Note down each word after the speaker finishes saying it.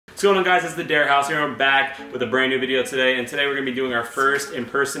What's going on, guys? It's the Dare House here. I'm back with a brand new video today, and today we're going to be doing our first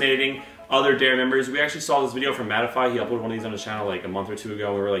impersonating other Dare members. We actually saw this video from Mattify. He uploaded one of these on his channel like a month or two ago,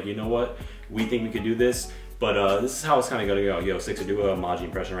 and we were like, you know what? We think we could do this, but this is how it's kind of going to go. Yo, Sixer, do a Maji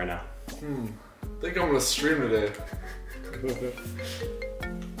impression right now. I think I'm going to stream today.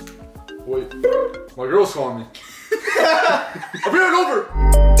 Wait, my girl's calling me. I'm being over!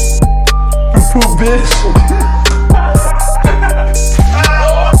 You bitch!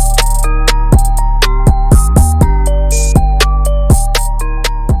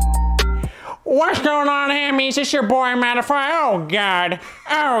 What's going on, hammies? It's your boy, Mattify. Oh, God.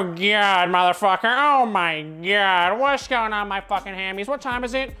 Oh, God, motherfucker. Oh, my God. What's going on, my fucking hammies? What time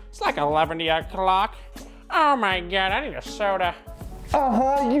is it? It's like 11 o'clock. Oh, my God. I need a soda.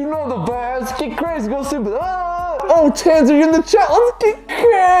 You know the vibes. Get crazy, go super. Oh, Tanzer, you're in the chat. Let's get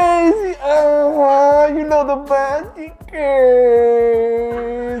crazy. You know the vibes. Get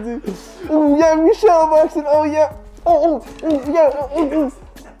crazy. Oh, yeah, Michelle Maxon. Oh, yeah. Oh, yeah.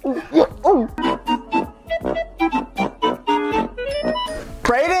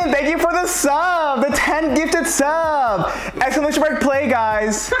 Brayden, thank you for the sub, the 10 gifted sub. Exclamation mark play,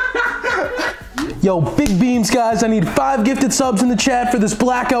 guys. Yo, big beams, guys. I need 5 gifted subs in the chat for this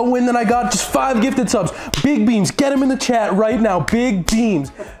blackout win that I got. Just 5 gifted subs. Big beams, get them in the chat right now. Big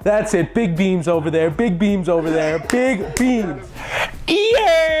beams. That's it. Big beams over there. Big beams over there. Big beams.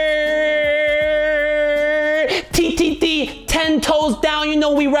 Yeah! TTT, 10 toes down. You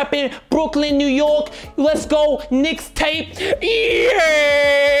know we reppin' Brooklyn, New York. Let's go, Knicks tape. Yeah!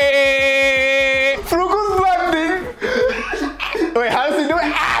 Fruko's blending. Wait, how does he do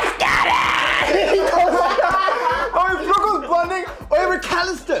it? Oh, Fruko's blending. Oh,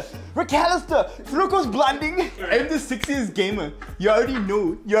 McAllister. Fruko's blending. I'm the sexiest gamer. You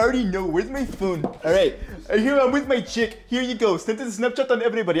already know. Where's my phone? All right. Here I'm with my chick. Here you go. Send this Snapchat on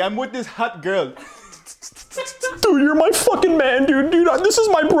everybody. I'm with this hot girl. Dude, you're my fucking man, dude. This is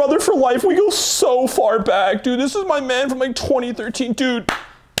my brother for life. We go so far back, dude. This is my man from like 2013, dude.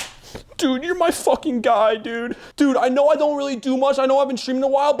 Dude, you're my fucking guy, dude. Dude, I know I don't really do much. I know I've been streaming a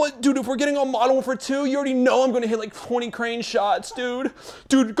while, but dude, if we're getting on Modern Warfare 2, you already know I'm gonna hit like 20 crane shots, dude.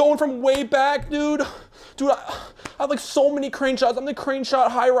 Dude, going from way back, dude. Dude, I have like so many crane shots. I'm the crane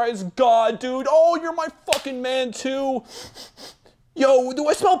shot high-rise god, dude. Oh, you're my fucking man too. Yo, do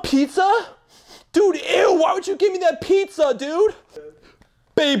I smell pizza? Dude, ew, why would you give me that pizza, dude?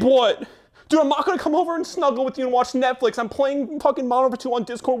 Babe, what? Dude, I'm not gonna come over and snuggle with you and watch Netflix. I'm playing fucking Modern Warfare 2 on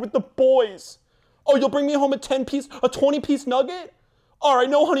Discord with the boys. Oh, you'll bring me home a 20-piece nugget? All right,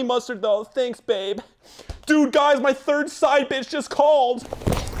 no honey mustard though. Thanks, babe. Dude, guys, my third side bitch just called.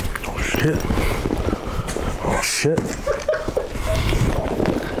 Oh, shit. Oh, shit.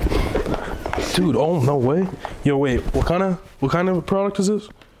 Dude, oh, no way. Yo, wait, what kind of product is this?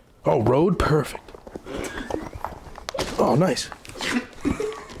 Oh, Rode? Perfect. Oh, nice.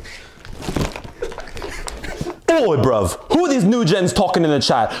 Oi, bruv. Who are these new gens talking in the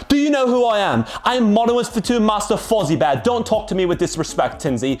chat? Do you know who I am? I am Modern Warfare 2 Master Fozzie Bear. Don't talk to me with disrespect,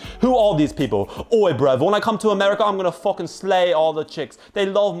 Tinsy. Who are these people? Oi, bruv. When I come to America, I'm gonna fucking slay all the chicks. They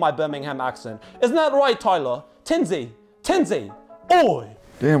love my Birmingham accent. Isn't that right, Tyler? Tinsy. Oi.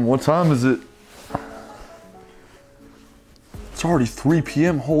 Damn, what time is it? It's already 3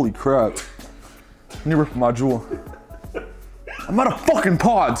 p.m. Holy crap. I need to rip my jewel. I'm out of fucking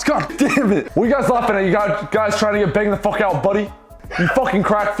pods. God damn it. What are you guys laughing at? You guys trying to get banged the fuck out, buddy? You fucking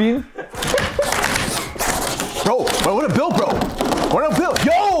crack fiend. Bro, what a build, bro. What a build.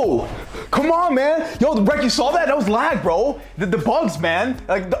 Yo! Come on, man. Yo, the wreck, you saw that? That was lag, bro. The bugs, man.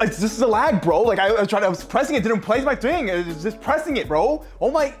 Like, this is a lag, bro. Like, I was pressing it, didn't place my thing. I was just pressing it, bro.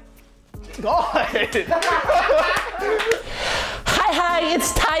 Oh my God. Hi,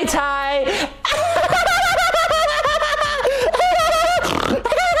 it's Tai.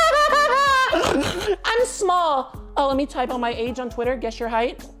 I'm small. Oh, let me type on my age on Twitter. Guess your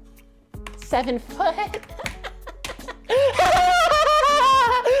height. 7 foot.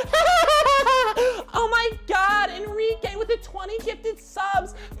 Oh my God, Enrique with the 20 gifted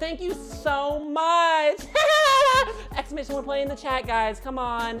subs. Thank you so much. Exclamation point play in the chat, guys. Come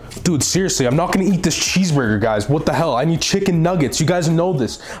on. Dude, seriously, I'm not gonna eat this cheeseburger, guys. What the hell? I need chicken nuggets. You guys know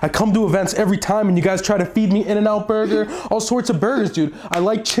this. I come to events every time and you guys try to feed me In-N-Out Burger, all sorts of burgers, dude. I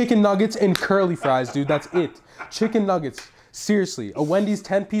like chicken nuggets and curly fries, dude. That's it. Chicken nuggets. Seriously, a Wendy's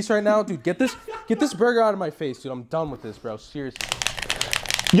 10-piece right now? Dude, get this burger out of my face, dude. I'm done with this, bro. Seriously.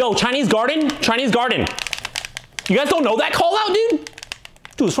 Yo, Chinese Garden. You guys don't know that call out, dude?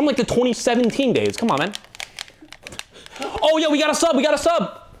 Dude, it's from like the 2017 days. Come on, man. Oh, yo, we got a sub.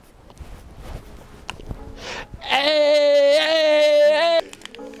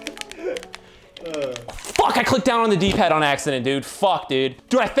 I clicked down on the D-pad on accident, dude. Fuck, dude.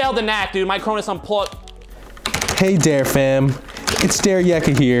 Dude, I failed the knack, dude. My Cronus unplugged. Hey Dare fam, it's Dare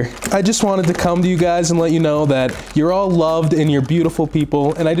here. I just wanted to come to you guys and let you know that you're all loved and you're beautiful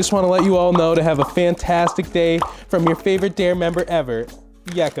people, and I just want to let you all know to have a fantastic day from your favorite Dare member ever,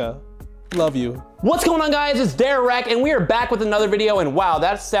 Yeka. Love you. What's going on, guys? It's DareRising, and we are back with another video, and wow,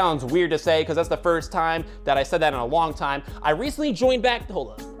 that sounds weird to say because that's the first time that I said that in a long time. I recently joined back,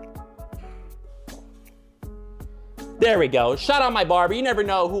 hold on. There we go. Shout out my barber. You never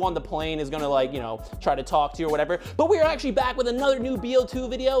know who on the plane is gonna, like, you know, try to talk to you or whatever. But we are actually back with another new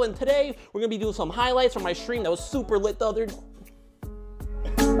BO2 video, and today we're gonna be doing some highlights from my stream that was super lit the other.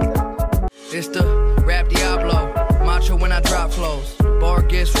 It's the rap Diablo, macho when I drop flows. Bar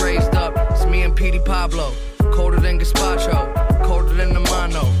gets raised up. It's me and Petey Pablo. Colder than Gazpacho, colder than the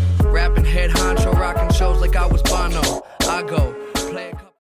mono. Rapping head honcho, rocking shows like I was Bono. I go.